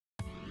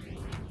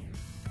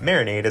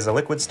Marinade is a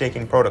liquid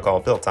staking protocol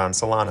built on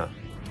Solana.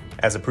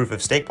 As a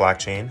proof-of-stake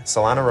blockchain,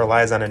 Solana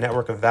relies on a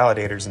network of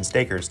validators and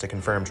stakers to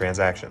confirm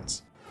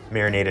transactions.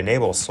 Marinade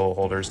enables SOL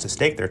holders to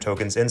stake their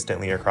tokens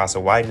instantly across a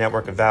wide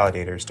network of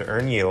validators to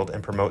earn yield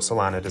and promote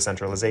Solana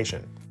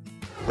decentralization.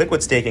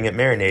 Liquid staking at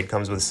Marinade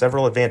comes with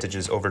several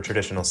advantages over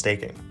traditional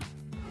staking.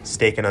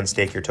 Stake and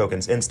unstake your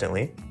tokens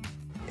instantly,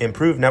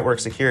 improve network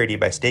security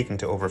by staking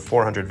to over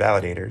 400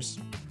 validators,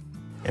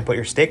 and put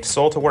your staked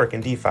SOL to work in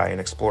DeFi and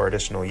explore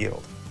additional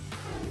yield.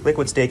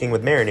 Liquid staking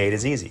with Marinade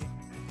is easy.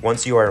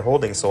 Once you are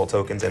holding SOL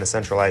tokens in a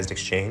centralized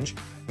exchange,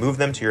 move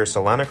them to your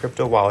Solana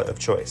crypto wallet of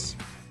choice.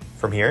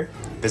 From here,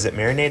 visit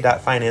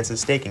Marinade.finance's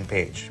staking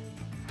page.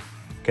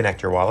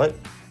 Connect your wallet,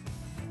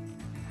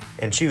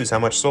 and choose how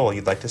much SOL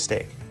you'd like to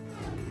stake.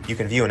 You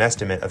can view an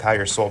estimate of how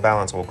your SOL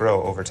balance will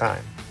grow over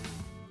time.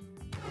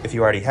 If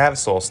you already have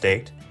SOL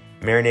staked,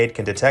 Marinade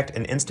can detect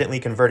and instantly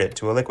convert it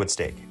to a liquid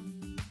stake.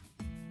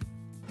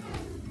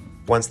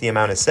 Once the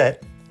amount is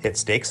set, hit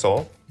Stake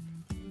SOL,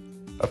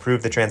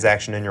 approve the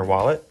transaction in your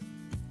wallet,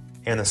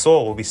 and the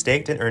SOL will be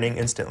staked and earning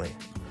instantly.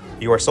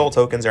 Your SOL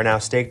tokens are now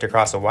staked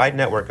across a wide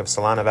network of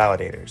Solana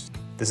validators.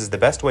 This is the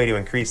best way to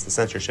increase the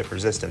censorship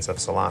resistance of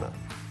Solana.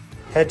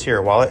 Head to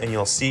your wallet and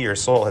you'll see your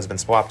SOL has been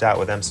swapped out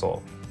with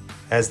MSOL.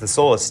 As the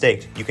SOL is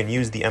staked, you can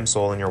use the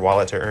MSOL in your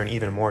wallet to earn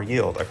even more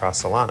yield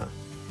across Solana.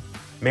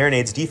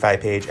 Marinade's DeFi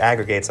page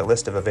aggregates a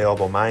list of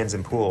available mines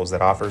and pools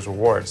that offers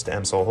rewards to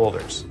MSOL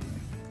holders.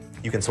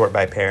 You can sort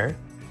by pair,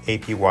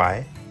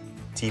 APY,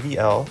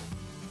 TVL,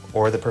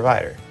 or the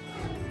provider.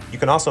 You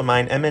can also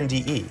mine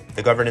MNDE,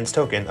 the governance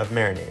token of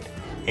Marinade,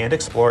 and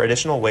explore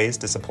additional ways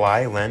to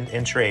supply, lend,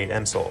 and trade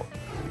MSOL.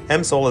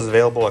 MSOL is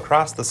available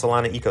across the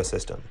Solana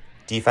ecosystem.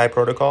 DeFi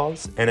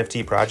protocols,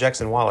 NFT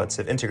projects, and wallets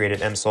have integrated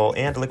MSOL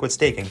and liquid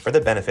staking for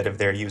the benefit of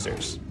their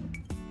users.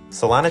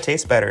 Solana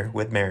tastes better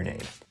with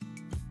Marinade.